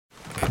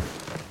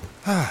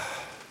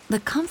The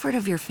comfort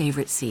of your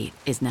favorite seat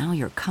is now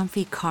your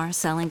comfy car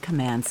selling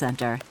command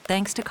center,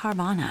 thanks to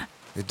Carvana.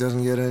 It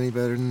doesn't get any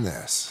better than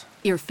this.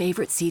 Your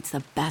favorite seat's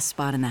the best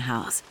spot in the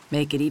house.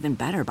 Make it even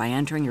better by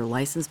entering your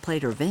license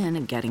plate or VIN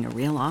and getting a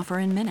real offer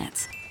in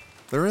minutes.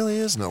 There really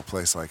is no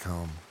place like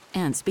home.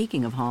 And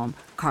speaking of home,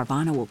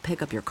 Carvana will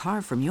pick up your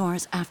car from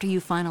yours after you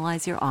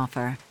finalize your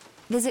offer.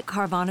 Visit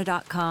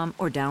Carvana.com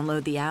or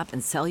download the app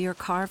and sell your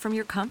car from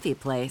your comfy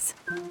place.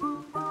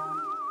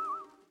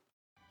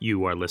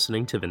 You are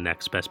listening to the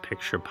Next Best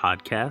Picture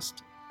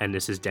podcast, and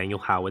this is Daniel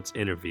Howitt's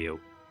interview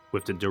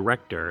with the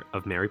director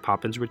of Mary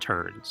Poppins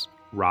Returns,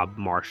 Rob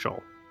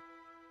Marshall.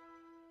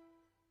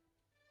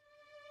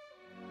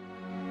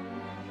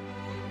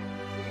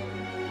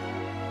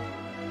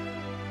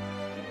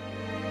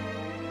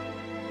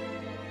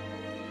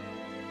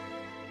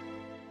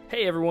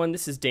 Hey everyone,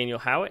 this is Daniel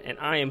Howitt, and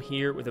I am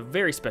here with a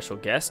very special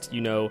guest.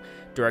 You know,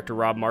 director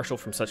Rob Marshall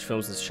from such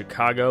films as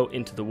Chicago,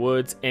 Into the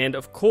Woods, and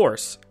of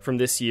course, from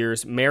this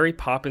year's Mary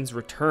Poppins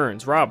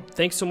Returns. Rob,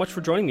 thanks so much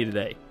for joining me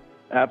today.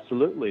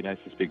 Absolutely. Nice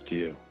to speak to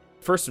you.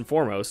 First and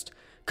foremost,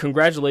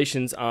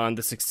 congratulations on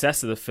the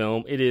success of the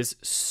film. It is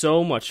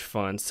so much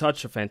fun,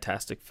 such a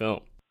fantastic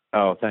film.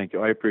 Oh, thank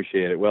you. I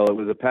appreciate it. Well, it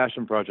was a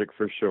passion project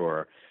for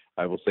sure.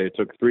 I will say it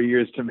took 3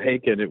 years to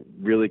make, and it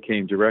really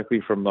came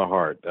directly from the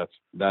heart.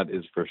 That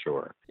is for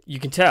sure. You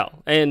can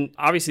tell. And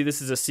obviously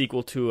this is a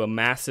sequel to a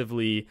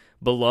massively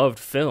beloved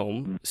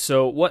film.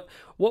 So what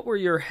were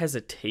your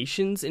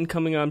hesitations in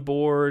coming on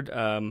board?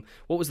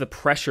 What was the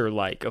pressure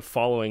like of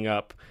following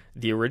up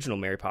the original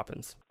Mary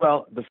Poppins?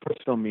 Well, the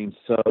first film means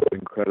so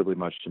incredibly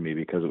much to me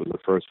because it was the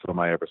first film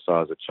I ever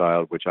saw as a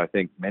child, which I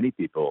think many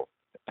people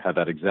have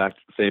that exact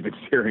same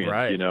experience,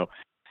 right. You know.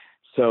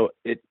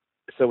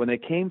 So when they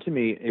came to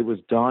me, it was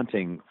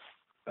daunting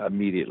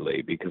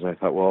immediately because I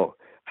thought, well,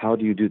 how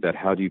do you do that?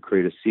 How do you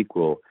create a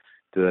sequel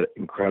to that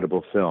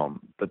incredible film?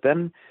 But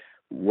then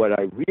what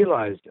I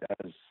realized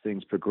as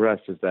things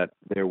progressed is that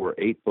there were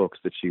 8 books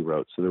that she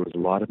wrote, so there was a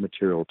lot of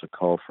material to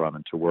cull from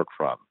and to work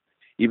from.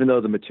 Even though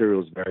the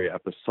material is very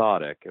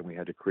episodic and we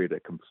had to create a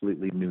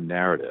completely new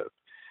narrative,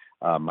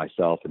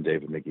 myself and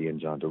David Magee and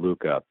John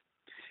DeLuca,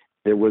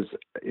 it was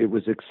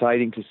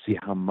exciting to see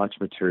how much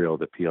material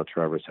that P.L.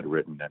 Travers had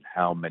written and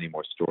how many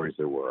more stories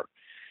there were.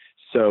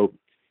 So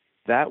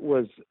that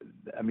was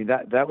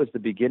the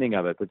beginning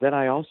of it. But then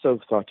I also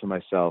thought to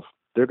myself,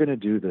 they're going to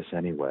do this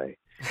anyway.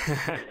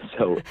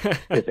 So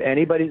if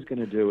anybody's going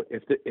to do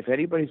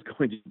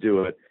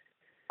it,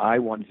 I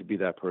wanted to be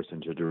that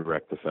person to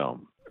direct the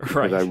film.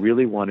 Because I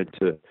really wanted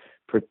to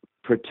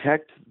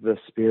protect the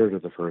spirit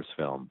of the first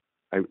film.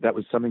 That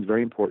was something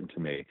very important to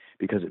me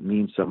because it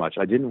means so much.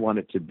 I didn't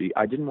want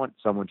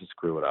someone to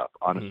screw it up,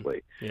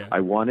 honestly. Mm-hmm. Yeah. I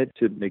wanted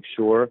to make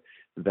sure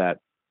that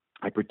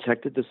I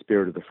protected the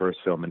spirit of the first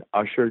film and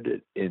ushered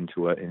it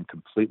into a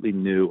completely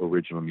new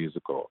original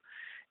musical.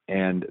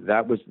 And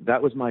that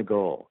was my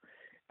goal.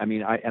 I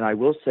mean, I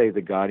will say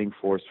the guiding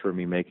force for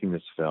me making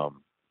this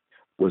film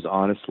was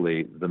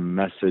honestly the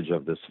message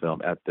of this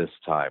film at this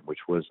time,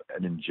 which was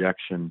an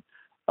injection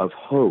of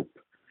hope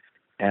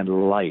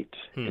and light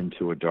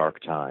into a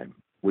dark time,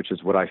 which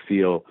is what I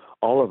feel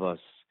all of us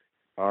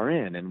are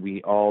in, and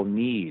we all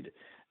need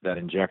that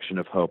injection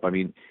of hope. I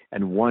mean,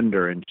 and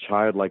wonder and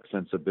childlike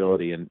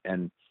sensibility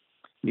and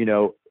you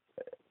know,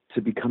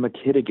 to become a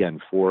kid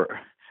again for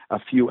a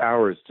few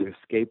hours to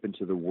escape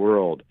into the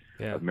world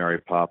of Mary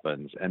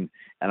Poppins. And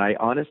I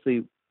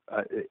honestly,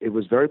 it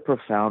was very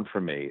profound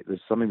for me.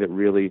 There's something that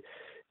really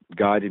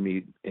guided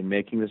me in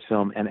making this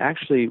film and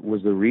actually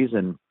was the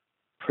reason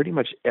pretty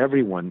much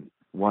everyone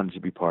wanted to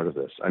be part of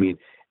this. I mean,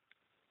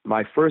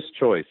 my first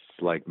choice,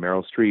 like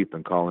Meryl Streep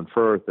and Colin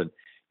Firth, and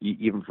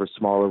even for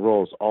smaller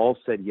roles, all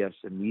said yes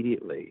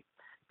immediately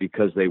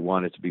because they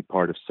wanted to be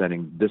part of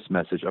sending this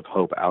message of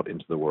hope out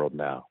into the world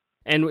now.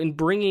 And in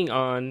bringing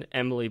on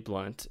Emily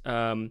Blunt,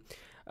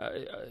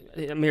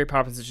 Mary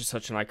Poppins is just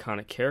such an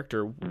iconic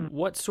character.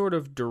 What sort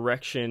of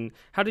direction,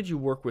 how did you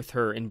work with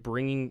her in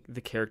bringing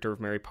the character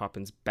of Mary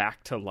Poppins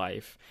back to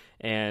life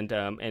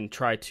and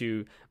try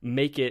to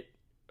make it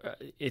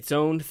its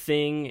own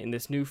thing in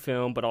this new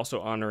film, but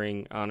also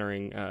honoring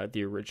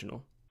the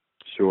original?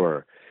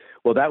 Sure.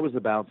 Well, that was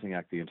the balancing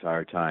act the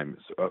entire time,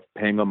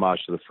 paying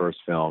homage to the first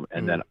film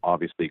and then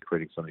obviously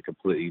creating something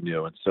completely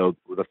new. And so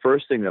the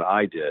first thing that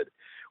I did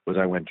was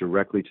I went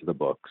directly to the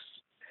books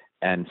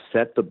and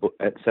set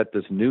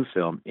this new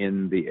film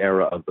in the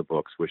era of the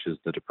books, which is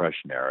the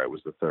Depression era. It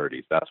was the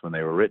 30s. That's when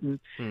they were written.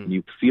 And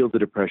you feel the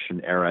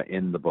Depression era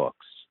in the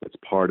books. It's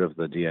part of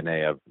the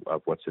DNA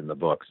of what's in the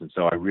books. And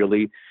so I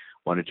really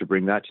wanted to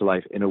bring that to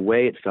life. In a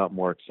way, it felt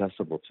more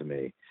accessible to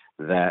me,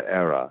 that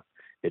era.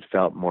 It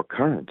felt more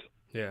current.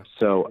 Yeah.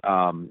 So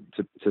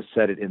to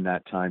set it in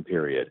that time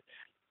period,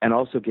 and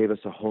also gave us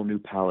a whole new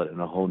palette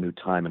and a whole new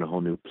time and a whole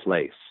new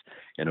place,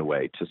 in a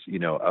way.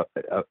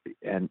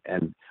 And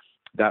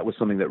that was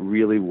something that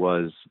really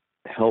was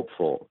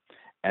helpful.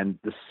 And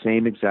the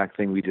same exact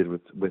thing we did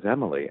with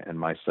Emily and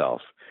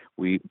myself.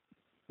 We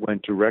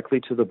went directly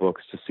to the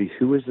books to see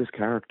who is this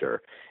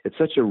character. It's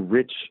such a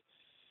rich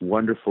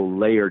wonderful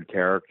layered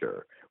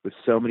character with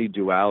so many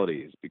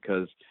dualities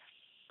because,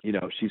 you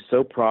know, she's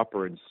so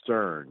proper and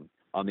stern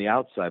on the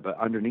outside, but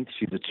underneath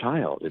she's a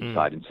child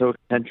inside and so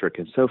eccentric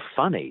and so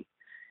funny,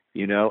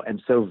 you know,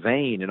 and so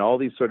vain and all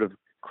these sort of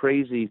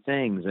crazy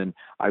things. And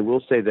I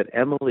will say that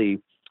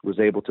Emily was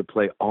able to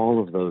play all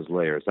of those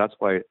layers. That's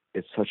why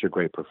it's such a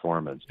great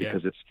performance,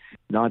 because it's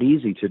not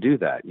easy to do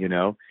that, you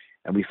know.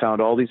 And we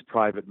found all these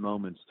private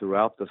moments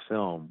throughout the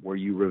film where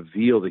you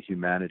reveal the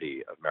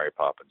humanity of Mary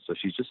Poppins. So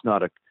she's just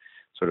not a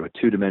sort of a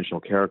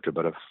two-dimensional character,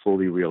 but a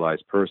fully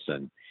realized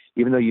person.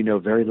 Even though you know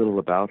very little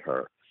about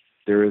her,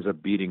 there is a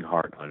beating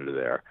heart under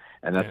there.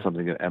 And that's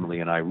something that Emily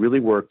and I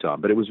really worked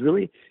on. But it was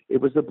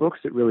the books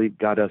that really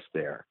got us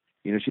there.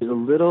 You know, she's a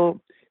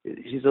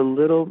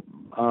little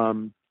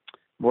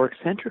more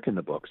eccentric in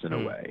the books in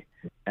a way.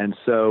 And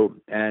so,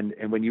 and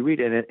when you read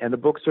it, and the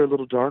books are a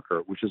little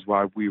darker, which is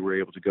why we were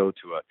able to go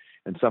to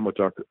a somewhat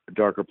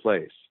darker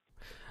place.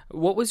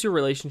 What was your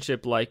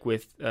relationship like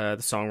with the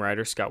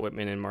songwriters, Scott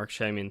Whitman and Marc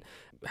Shaiman?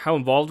 How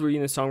involved were you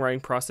in the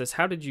songwriting process?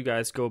 How did you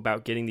guys go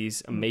about getting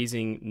these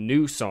amazing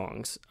new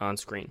songs on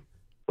screen?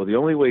 Well, the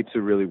only way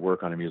to really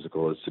work on a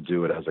musical is to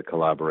do it as a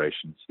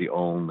collaboration. It's the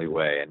only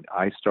way. And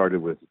I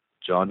started with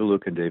John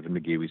DeLuca and David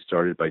McGee. We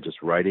started by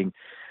just writing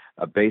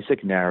a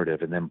basic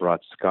narrative and then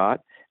brought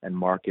Scott and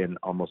Mark in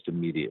almost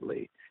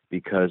immediately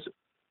because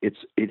it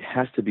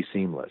has to be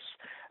seamless.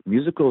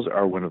 Musicals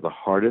are one of the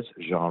hardest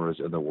genres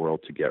in the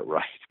world to get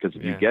right because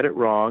if you get it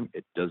wrong,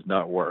 it does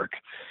not work.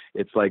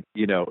 It's like,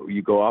 you know,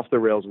 you go off the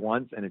rails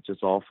once and it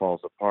just all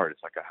falls apart.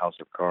 It's like a house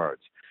of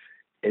cards.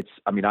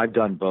 I've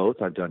done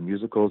both. I've done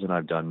musicals and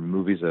I've done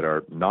movies that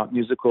are not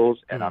musicals.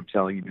 And I'm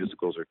telling you,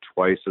 musicals are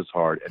twice as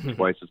hard and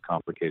twice as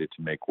complicated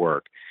to make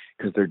work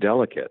because they're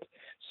delicate.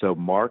 So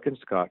Mark and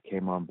Scott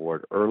came on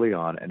board early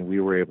on and we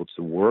were able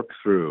to work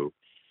through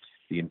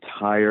the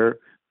entire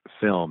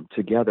film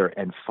together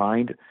and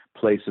find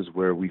places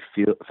where we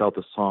felt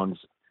the songs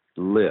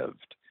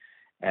lived.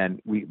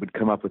 And we would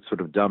come up with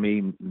sort of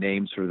dummy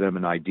names for them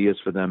and ideas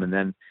for them. And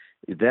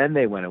then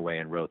they went away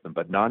and wrote them,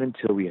 but not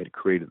until we had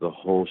created the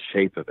whole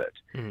shape of it.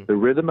 The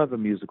rhythm of a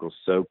musical is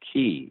so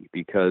key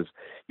because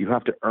you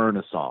have to earn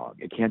a song.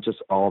 It can't just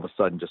all of a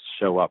sudden just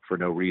show up for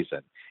no reason.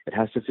 It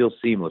has to feel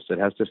seamless. It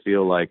has to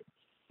feel like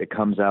it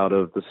comes out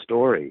of the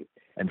story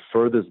and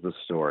furthers the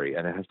story.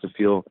 And it has to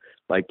feel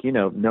like, you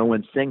know, no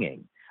one's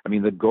singing. I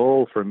mean, the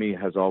goal for me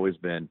has always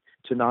been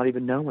to not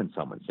even know when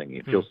someone's singing.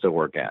 It feels so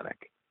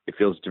organic. It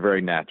feels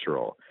very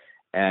natural.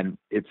 And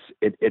it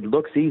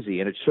looks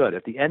easy, and it should.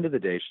 At the end of the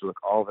day, it should look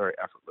all very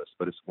effortless,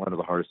 but it's one of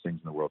the hardest things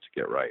in the world to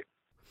get right.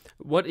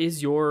 What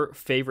is your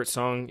favorite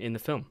song in the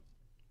film?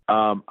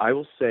 I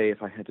will say,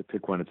 if I had to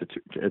pick one,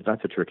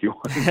 that's a tricky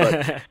one.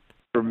 But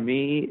for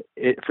me,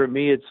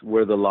 it's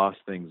Where the Lost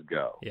Things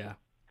Go. Yeah,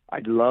 I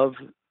love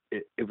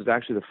it. It was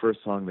actually the first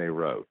song they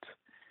wrote.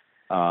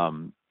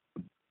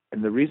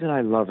 And the reason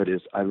I love it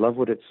is I love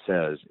what it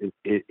says.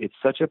 It's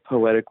such a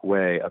poetic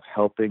way of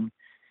helping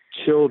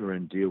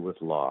children deal with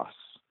loss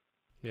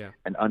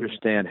and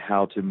understand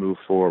how to move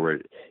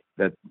forward,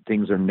 that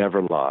things are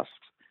never lost.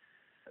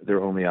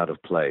 They're only out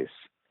of place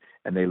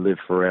and they live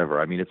forever.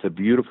 I mean, it's a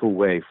beautiful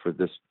way for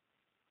this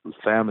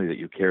family that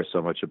you care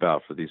so much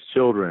about, for these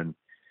children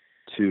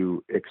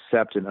to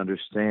accept and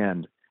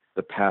understand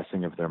the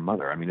passing of their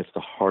mother. I mean, it's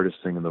the hardest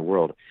thing in the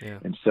world. Yeah.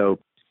 And so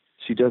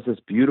she does this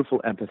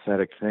beautiful,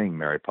 empathetic thing,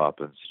 Mary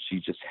Poppins. She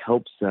just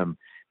helps them,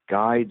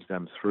 guides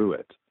them through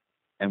it.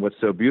 And what's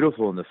so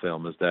beautiful in the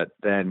film is that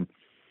then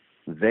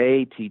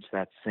they teach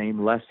that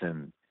same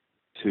lesson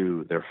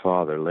to their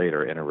father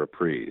later in a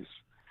reprise.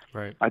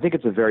 Right. I think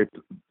it's a very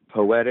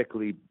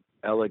poetically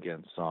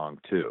elegant song,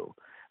 too.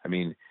 I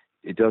mean,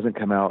 it doesn't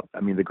come out.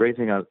 I mean, the great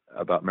thing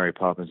about Mary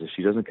Poppins is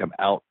she doesn't come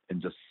out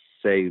and just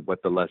say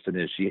what the lesson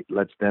is. She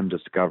lets them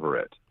discover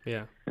it.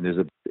 Yeah.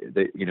 And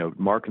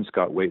Mark and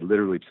Scott wait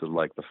literally to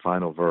like the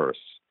final verse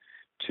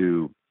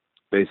to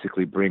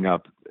basically bring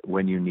up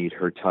when you need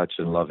her touch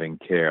and loving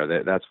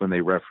care. That's when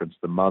they reference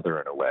the mother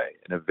in a way,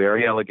 in a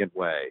very elegant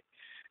way,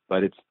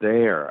 but it's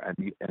there,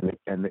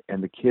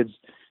 and the kids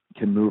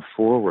can move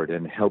forward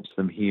and helps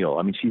them heal.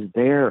 I mean, she's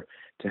there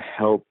to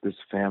help this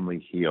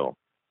family heal.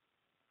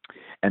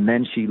 And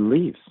then she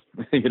leaves,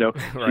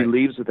 She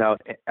leaves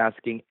without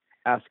asking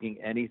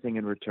anything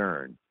in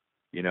return.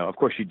 Of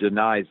course she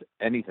denies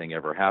anything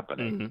ever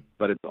happening,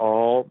 but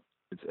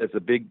it's a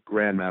big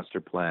grand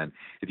master plan.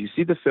 If you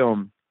see the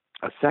film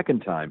a second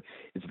time,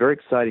 it's very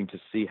exciting to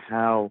see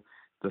how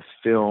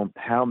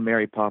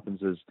Mary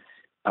Poppins's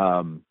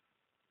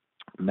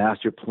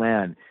master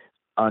plan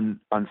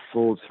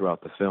unfolds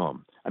throughout the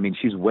film. I mean,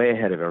 she's way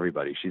ahead of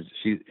everybody.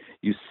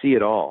 You see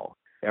it all.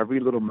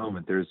 Every little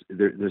moment,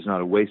 there's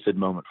not a wasted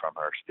moment from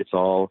her. It's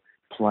all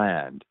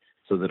planned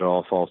so that it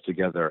all falls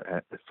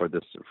together for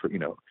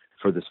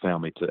this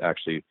family to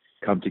actually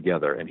come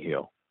together and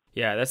heal.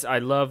 Yeah, I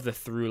love the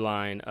through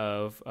line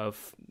of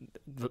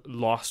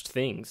Lost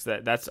Things.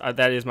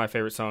 That is my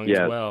favorite song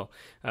as well.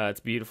 It's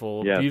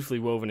beautiful, beautifully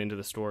woven into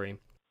the story.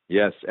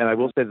 Yes, and I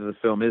will say that the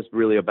film is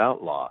really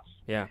about loss.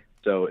 Yeah.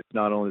 So it's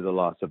not only the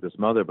loss of this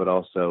mother, but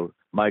also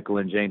Michael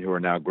and Jane, who are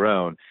now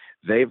grown,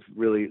 they've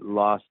really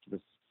lost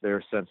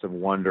their sense of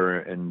wonder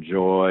and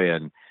joy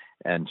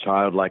and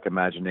childlike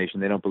imagination.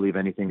 They don't believe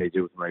anything they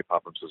do with Mary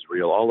Poppins is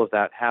real. All of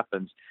that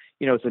happens.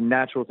 It's a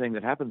natural thing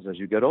that happens as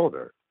you get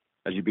older.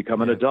 As you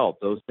become an adult,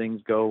 those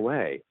things go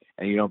away,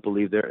 and you don't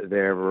believe they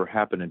ever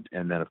happen.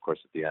 And then, of course,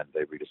 at the end,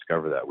 they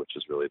rediscover that, which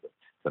is really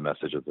the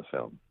message of the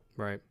film.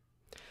 Right.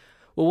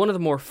 Well, one of the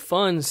more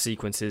fun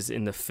sequences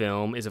in the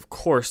film is, of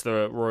course,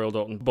 the Royal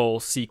Doulton Bowl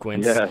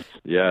sequence.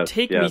 Yes.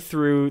 Take me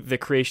through the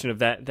creation of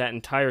that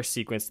entire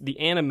sequence. The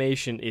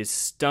animation is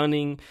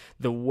stunning.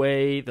 The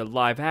way the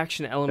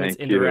live-action elements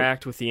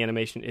interact with the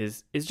animation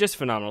is just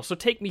phenomenal. So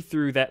take me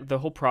through the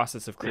whole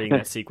process of creating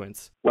that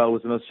sequence. Well, it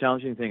was the most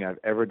challenging thing I've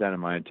ever done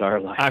in my entire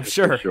life. I'm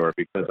sure. For sure,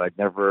 because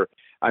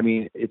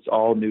it's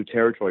all new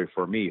territory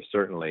for me,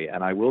 certainly.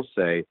 And I will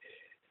say,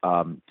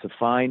 to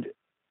find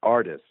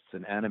artists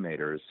and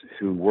animators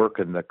who work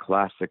in the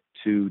classic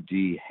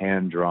 2D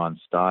hand-drawn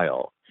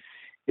style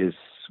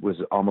was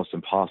almost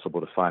impossible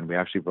to find. We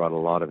actually brought a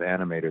lot of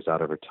animators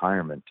out of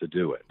retirement to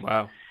do it.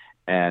 Wow.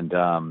 And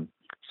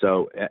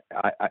so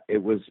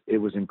it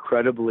was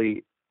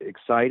incredibly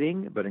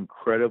exciting, but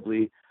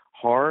incredibly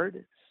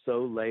hard,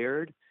 so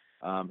layered.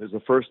 It was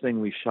the first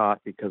thing we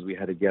shot because we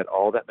had to get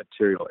all that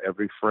material,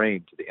 every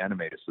frame, to the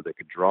animators so they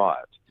could draw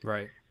it.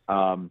 Right.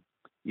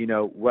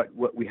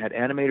 What we had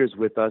animators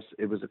with us.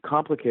 It was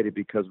complicated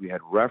because we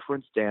had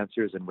reference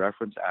dancers and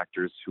reference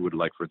actors who would,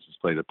 like, for instance,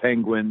 play the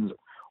penguins,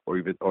 or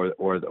even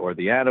or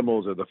the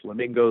animals, or the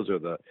flamingos, or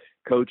the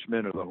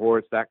coachman, or the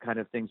horse, that kind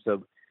of thing.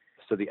 So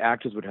the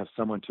actors would have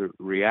someone to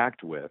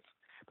react with,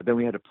 but then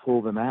we had to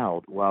pull them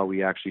out while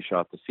we actually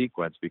shot the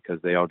sequence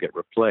because they all get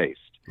replaced.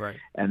 Right.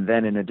 And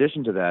then in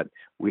addition to that,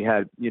 we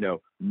had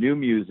new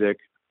music,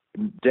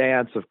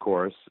 dance, of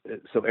course.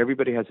 So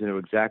everybody has to know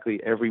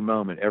exactly every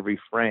moment, every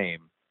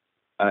frame,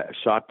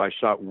 shot by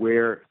shot,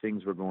 where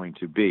things were going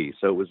to be.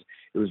 So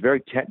it was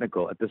very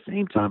technical. At the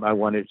same time, I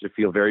wanted it to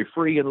feel very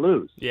free and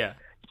loose. Yeah.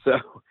 So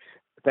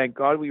thank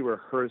God we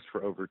rehearsed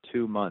for over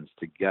 2 months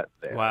to get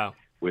there. Wow.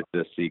 With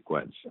this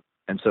sequence.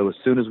 And so as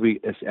soon as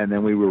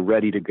then we were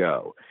ready to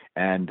go.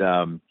 And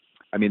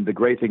the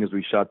great thing is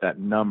we shot that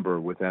number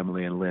with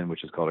Emily and Lynn,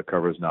 which is called A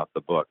Cover's Not the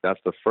Book. That's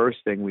the first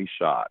thing we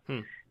shot.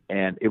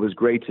 And it was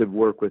great to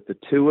work with the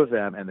two of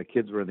them, and the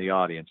kids were in the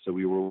audience. So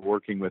we were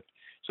working with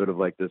sort of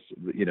like this,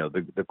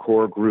 the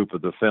core group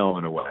of the film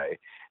in a way.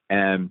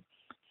 And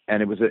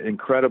it was an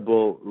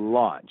incredible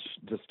launch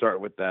to start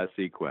with that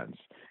sequence.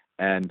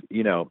 And,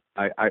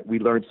 we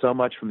learned so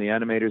much from the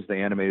animators. The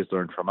animators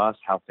learned from us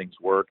how things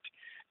worked.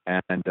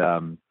 And,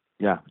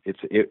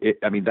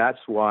 that's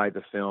why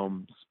the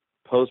film's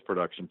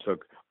post-production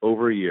took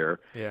over a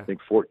year, I think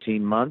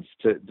 14 months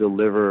to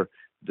deliver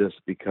this,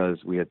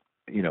 because we had,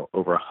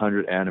 over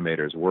 100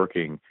 animators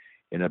working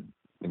in an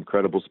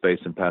incredible space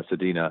in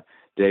Pasadena,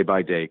 day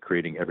by day,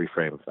 creating every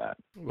frame of that.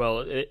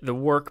 Well, the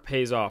work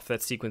pays off.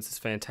 That sequence is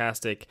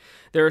fantastic.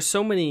 There are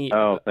so many...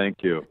 Oh,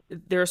 thank you.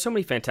 There are so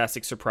many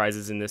fantastic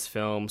surprises in this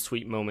film,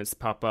 sweet moments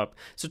pop up.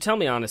 So tell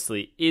me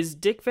honestly, is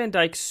Dick Van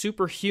Dyke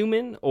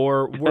superhuman,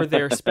 or were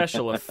there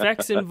special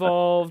effects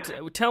involved?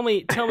 Tell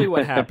me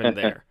what happened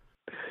there.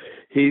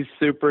 He's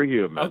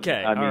superhuman.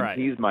 Okay, all right.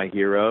 He's my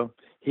hero.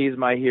 He's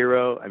my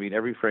hero.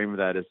 Every frame of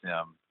that is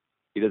him.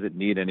 He doesn't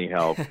need any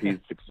help. He's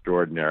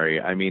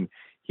extraordinary.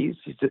 He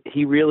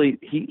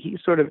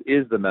sort of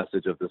is the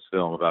message of this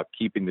film about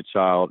keeping the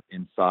child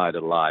inside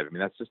alive.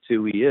 That's just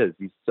who he is.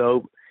 He's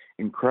so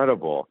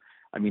incredible.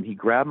 He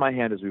grabbed my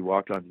hand as we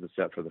walked onto the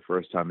set for the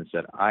first time and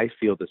said, "I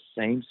feel the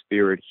same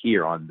spirit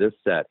here on this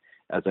set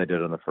as I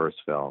did on the first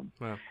film."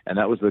 Wow. And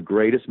that was the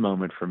greatest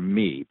moment for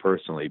me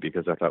personally,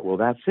 because I thought, well,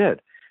 that's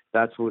it.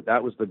 That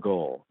was the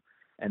goal.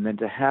 And then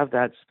to have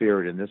that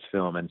spirit in this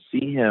film and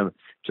see him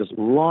just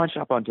launch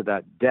up onto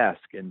that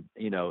desk, and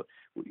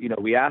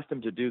we asked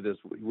him to do this.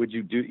 Would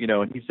you do?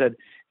 And he said,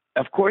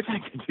 "Of course I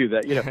can do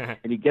that."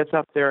 And he gets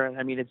up there,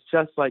 and it's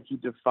just like he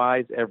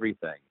defies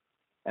everything.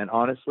 And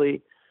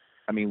honestly,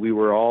 we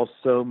were all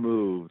so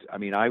moved.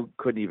 I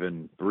couldn't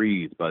even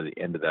breathe by the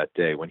end of that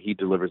day when he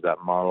delivers that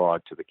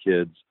monologue to the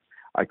kids.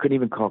 I couldn't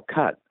even call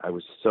cut. I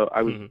was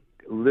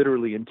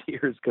literally in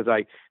tears because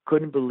I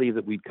couldn't believe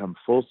that we'd come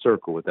full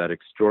circle with that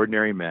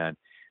extraordinary man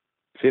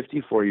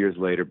 54 years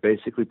later,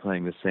 basically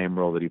playing the same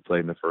role that he played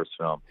in the first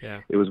film.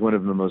 Yeah. It was one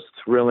of the most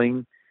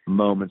thrilling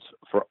moments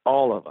for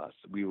all of us.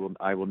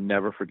 I will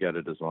never forget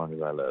it as long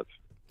as I live.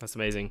 That's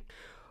amazing.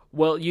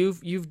 Well,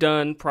 you've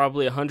done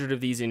probably 100 of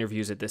these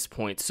interviews at this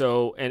point,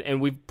 so and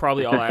we've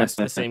probably all asked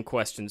the same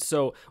questions.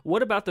 So,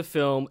 what about the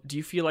film do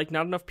you feel like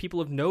not enough people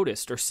have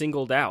noticed or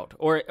singled out,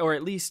 or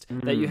at least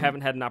that you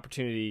haven't had an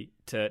opportunity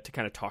to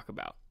kind of talk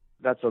about?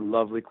 That's a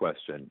lovely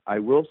question. I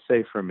will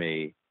say, for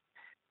me,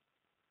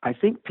 I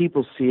think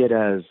people see it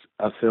as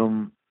a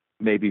film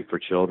maybe for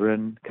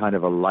children, kind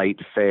of a light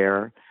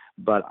fare,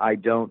 but I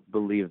don't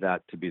believe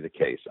that to be the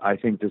case. I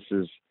think this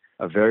is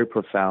a very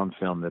profound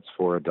film that's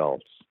for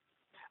adults.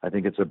 I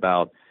think it's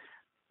about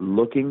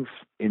looking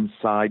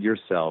inside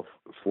yourself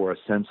for a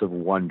sense of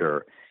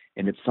wonder.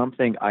 And it's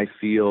something I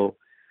feel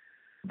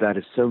that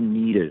is so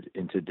needed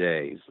in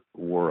today's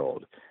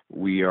world.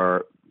 We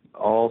are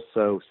all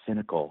so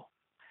cynical,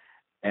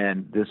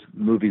 and this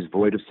movie's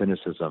void of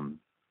cynicism,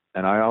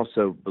 and I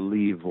also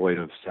believe void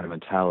of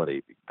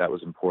sentimentality. That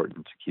was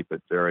important to keep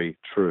it very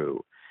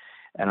true.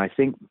 And I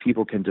think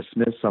people can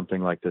dismiss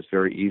something like this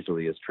very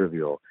easily as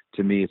trivial.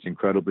 To me, it's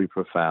incredibly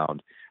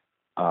profound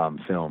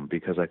film,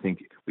 because I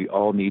think we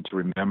all need to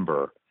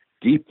remember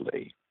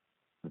deeply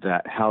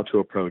that how to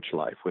approach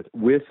life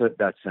with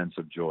that sense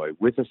of joy,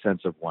 with a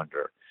sense of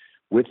wonder,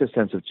 with a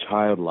sense of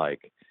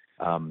childlike,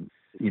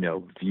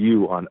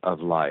 view of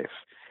life.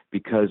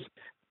 Because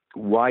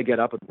why get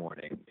up in the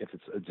morning if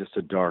it's just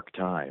a dark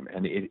time?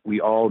 And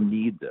we all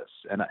need this.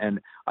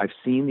 And I've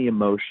seen the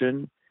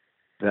emotion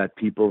that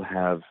people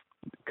have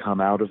come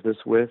out of this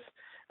with.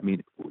 I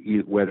mean,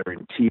 whether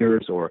in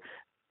tears or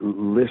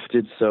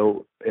lifted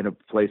so in a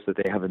place that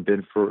they haven't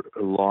been for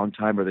a long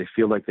time, or they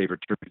feel like they've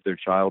returned to their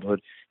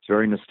childhood. It's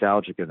very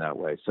nostalgic in that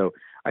way. So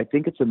I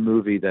think it's a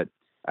movie that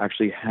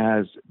actually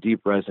has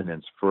deep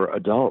resonance for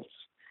adults.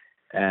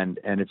 And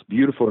it's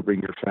beautiful to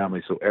bring your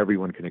family so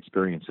everyone can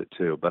experience it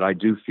too. But I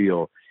do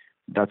feel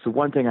that's the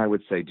one thing I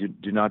would say.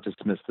 Do not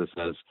dismiss this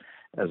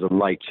as a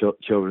light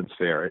children's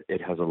fare.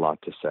 It has a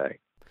lot to say.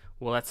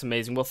 Well, that's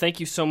amazing. Well, thank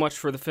you so much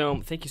for the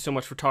film. Thank you so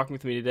much for talking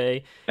with me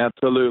today.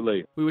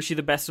 Absolutely. We wish you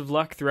the best of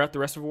luck throughout the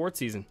rest of award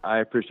season. I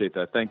appreciate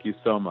that. Thank you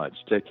so much.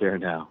 Take care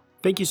now.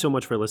 Thank you so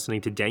much for listening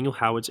to Daniel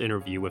Howat's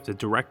interview with the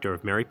director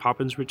of Mary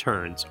Poppins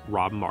Returns,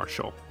 Rob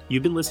Marshall.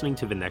 You've been listening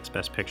to the Next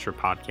Best Picture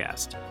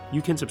podcast.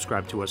 You can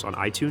subscribe to us on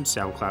iTunes,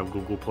 SoundCloud,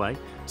 Google Play,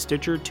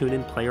 Stitcher,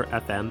 TuneIn, Player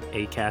FM,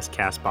 Acast,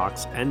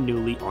 CastBox, and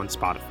newly on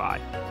Spotify.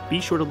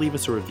 Be sure to leave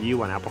us a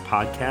review on Apple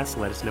Podcasts.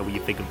 Let us know what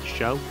you think of the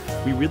show.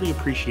 We really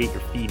appreciate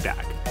your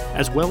feedback,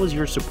 as well as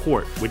your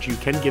support, which you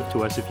can give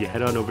to us if you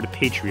head on over to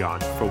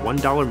Patreon. For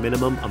 $1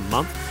 minimum a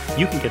month,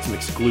 you can get some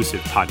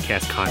exclusive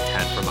podcast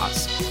content from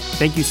us.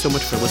 Thank you so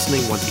much for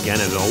listening once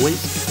again, as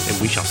always, and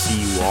we shall see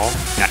you all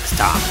next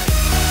time.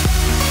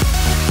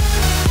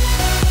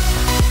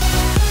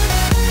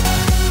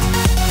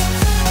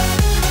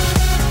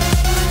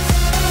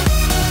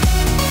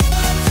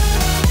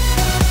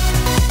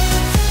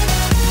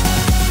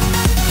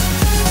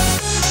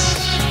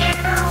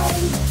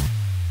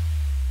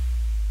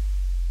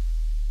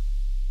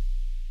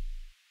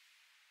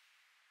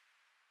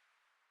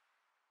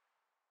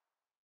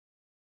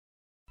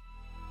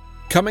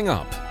 Coming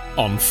up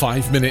on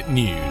 5 Minute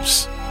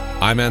News,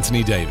 I'm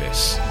Anthony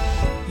Davis.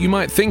 You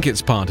might think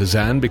it's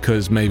partisan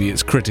because maybe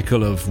it's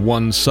critical of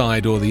one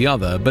side or the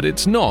other, but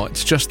it's not,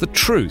 it's just the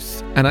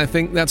truth. And I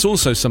think that's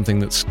also something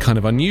that's kind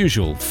of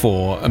unusual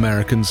for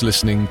Americans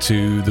listening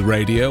to the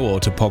radio or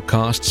to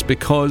podcasts,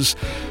 because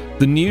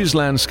the news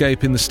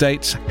landscape in the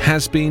States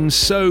has been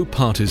so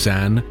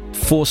partisan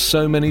for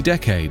so many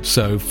decades.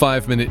 So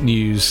 5 Minute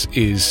News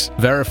is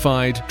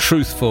verified,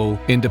 truthful,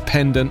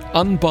 independent,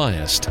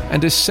 unbiased,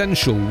 and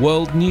essential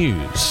world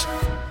news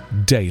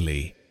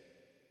daily.